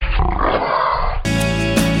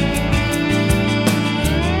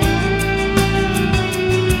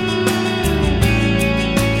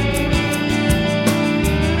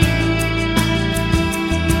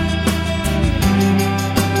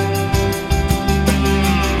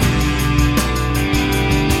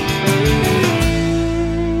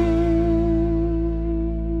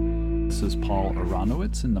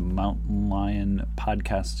us in the Mountain Lion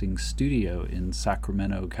podcasting studio in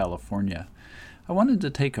Sacramento, California. I wanted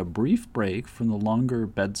to take a brief break from the longer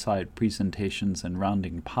bedside presentations and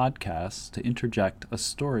rounding podcasts to interject a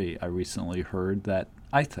story I recently heard that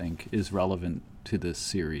I think is relevant to this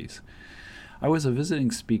series. I was a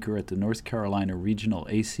visiting speaker at the North Carolina Regional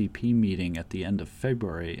ACP meeting at the end of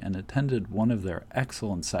February and attended one of their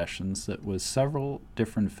excellent sessions that was several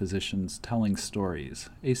different physicians telling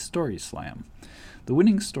stories, a story slam. The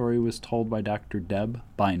winning story was told by Dr. Deb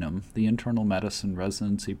Bynum, the internal medicine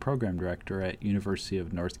residency program director at University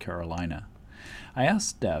of North Carolina. I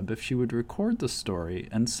asked Deb if she would record the story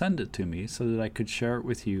and send it to me so that I could share it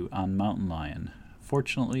with you on Mountain Lion.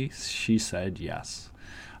 Fortunately, she said yes.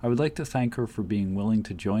 I would like to thank her for being willing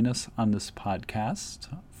to join us on this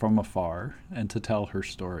podcast from afar and to tell her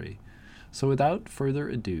story. So without further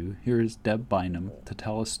ado, here is Deb Bynum to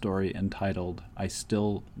tell a story entitled, I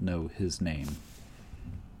Still Know His Name.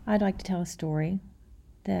 I'd like to tell a story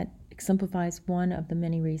that exemplifies one of the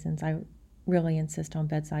many reasons I really insist on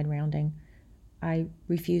bedside rounding. I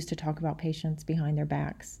refuse to talk about patients behind their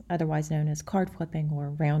backs, otherwise known as card flipping or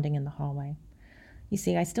rounding in the hallway. You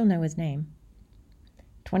see, I still know his name.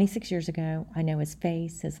 26 years ago, I know his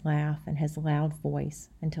face, his laugh, and his loud voice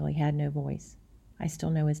until he had no voice. I still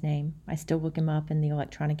know his name. I still look him up in the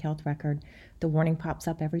electronic health record. The warning pops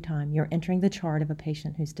up every time. You're entering the chart of a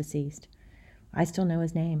patient who's deceased. I still know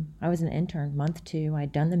his name. I was an intern, month 2.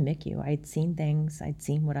 I'd done the MICU. I'd seen things. I'd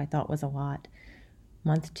seen what I thought was a lot.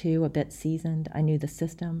 Month 2, a bit seasoned. I knew the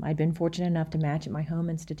system. I'd been fortunate enough to match at my home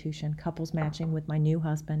institution, couples matching with my new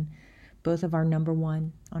husband, both of our number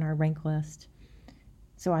 1 on our rank list.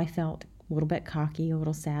 So I felt a little bit cocky, a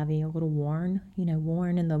little savvy, a little worn,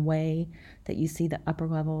 worn in the way that you see the upper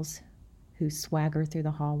levels who swagger through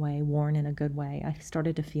the hallway, worn in a good way. I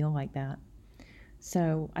started to feel like that.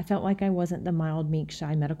 So I felt like I wasn't the mild, meek,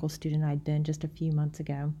 shy medical student I'd been just a few months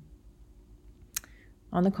ago.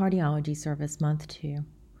 On the cardiology service, month 2,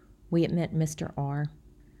 we admit Mr. R.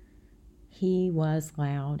 He was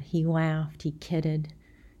loud. He laughed. He kidded.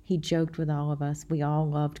 He joked with all of us. We all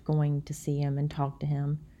loved going to see him and talk to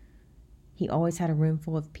him. He always had a room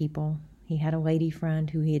full of people. He had a lady friend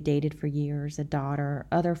who he had dated for years, a daughter,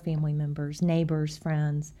 other family members, neighbors,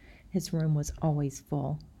 friends. His room was always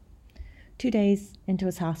full. 2 days into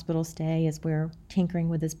his hospital stay, as we're tinkering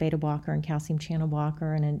with his beta blocker and calcium channel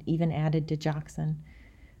blocker and even added digoxin,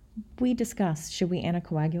 we discussed, should we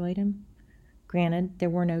anticoagulate him? Granted, there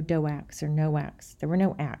were no DOACs or NOACs. There were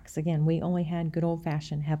no ACs. Again, we only had good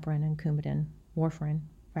old-fashioned heparin and Coumadin, warfarin,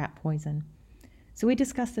 rat poison. So we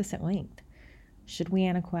discussed this at length. Should we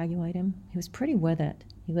anticoagulate him? He was pretty with it.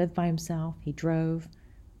 He lived by himself. He drove.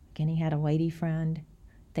 Again, he had a lady friend.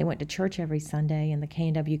 They went to church every Sunday in the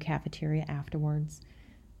K&W cafeteria afterwards.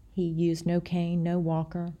 He used no cane, no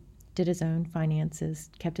walker, did his own finances,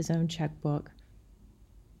 kept his own checkbook.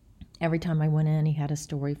 Every time I went in, he had a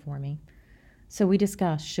story for me. So we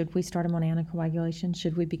discussed, should we start him on anticoagulation?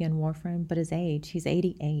 Should we begin warfarin? But his age, he's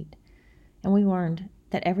 88. And we learned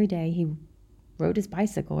that every day he rode his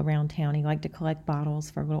bicycle around town. He liked to collect bottles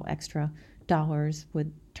for a little extra dollars with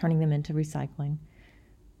turning them into recycling.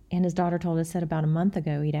 And his daughter told us that about a month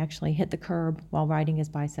ago, he'd actually hit the curb while riding his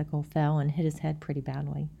bicycle, fell, and hit his head pretty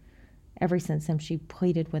badly. Ever since then, she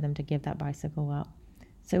pleaded with him to give that bicycle up.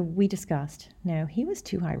 So we discussed, no, he was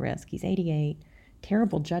too high risk. He's 88,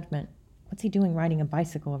 terrible judgment. What's he doing riding a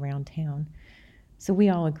bicycle around town? So we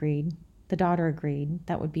all agreed. The daughter agreed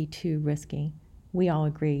that would be too risky. We all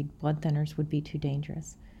agreed blood thinners would be too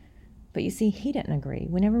dangerous. But you see, he didn't agree.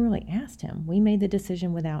 We never really asked him. We made the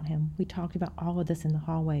decision without him. We talked about all of this in the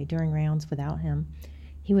hallway during rounds without him.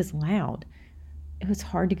 He was loud. It was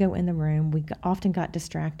hard to go in the room. We often got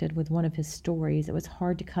distracted with one of his stories. It was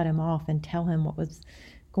hard to cut him off and tell him what was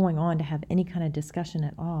going on, to have any kind of discussion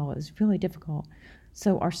at all. It was really difficult.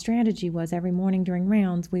 So our strategy was every morning during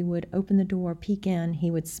rounds, we would open the door, peek in.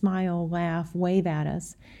 He would smile, laugh, wave at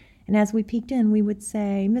us. And as we peeked in, we would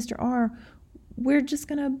say, Mr. R., we're just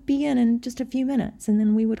going to be in just a few minutes. And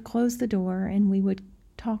then we would close the door and we would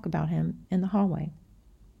talk about him in the hallway.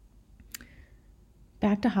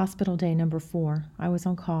 Back to hospital day number 4. I was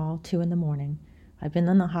on call, 2 a.m. I'd been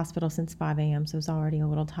in the hospital since 5 a.m., so I was already a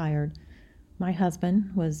little tired. My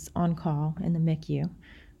husband was on call in the MICU.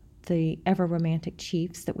 The ever-romantic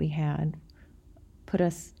chiefs that we had put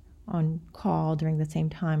us on call during the same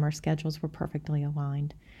time. Our schedules were perfectly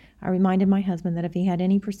aligned. I reminded my husband that if he had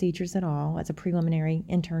any procedures at all, as a preliminary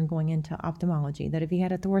intern going into ophthalmology, that if he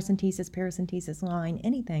had a thoracentesis, paracentesis line,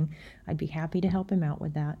 anything, I'd be happy to help him out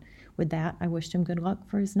with that. With that, I wished him good luck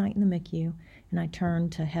for his night in the MICU, and I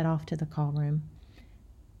turned to head off to the call room.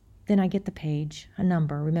 Then I get the page, a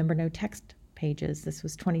number. Remember, no text pages. This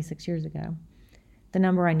was 26 years ago. The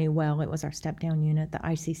number I knew well. It was our step-down unit, the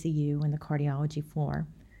ICCU, and the cardiology floor.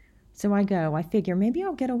 So I go. I figure maybe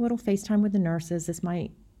I'll get a little FaceTime with the nurses. This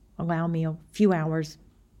might allow me a few hours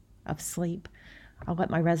of sleep. I'll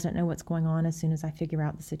let my resident know what's going on as soon as I figure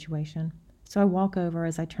out the situation. So I walk over.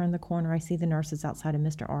 As I turn the corner, I see the nurses outside of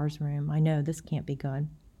Mr. R's room. I know this can't be good.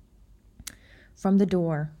 From the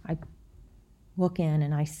door, I look in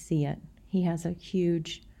and I see it. He has a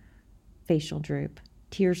huge facial droop.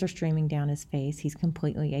 Tears are streaming down his face. He's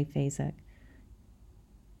completely aphasic.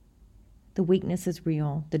 The weakness is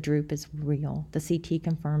real. The droop is real. The CT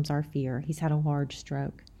confirms our fear. He's had a large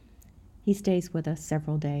stroke. He stays with us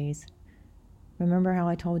several days. Remember how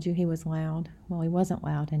I told you he was loud? Well, he wasn't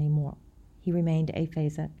loud anymore. He remained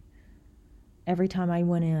aphasic. Every time I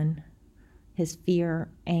went in, his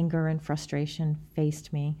fear, anger, and frustration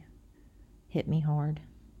faced me, hit me hard.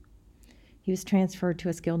 He was transferred to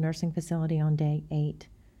a skilled nursing facility on day 8.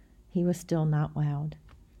 He was still not loud.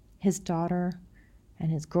 His daughter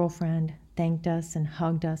and his girlfriend thanked us and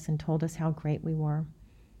hugged us and told us how great we were.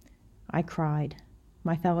 I cried.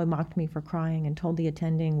 My fellow mocked me for crying and told the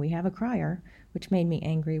attending, "We have a crier," which made me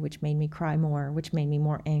angry, which made me cry more, which made me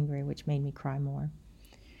more angry, which made me cry more.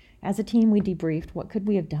 As a team, we debriefed. What could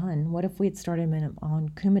we have done? What if we had started him on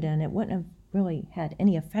Coumadin? It wouldn't have really had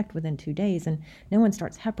any effect within 2 days, and no one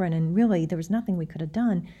starts heparin, and really there was nothing we could have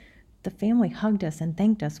done. The family hugged us and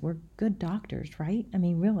thanked us. We're good doctors, right? I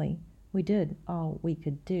mean, really, we did all we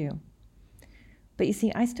could do. But you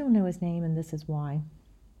see, I still know his name, and this is why.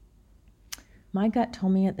 My gut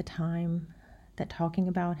told me at the time that talking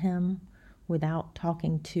about him without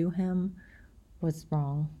talking to him was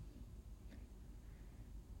wrong.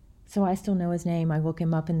 So I still know his name. I look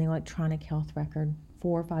him up in the electronic health record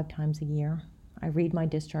 4 or 5 times a year. I read my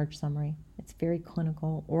discharge summary. It's very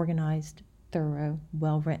clinical, organized, thorough,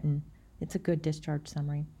 well-written. It's a good discharge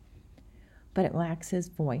summary. But it lacks his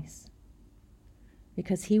voice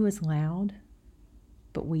because he was loud,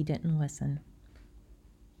 but we didn't listen.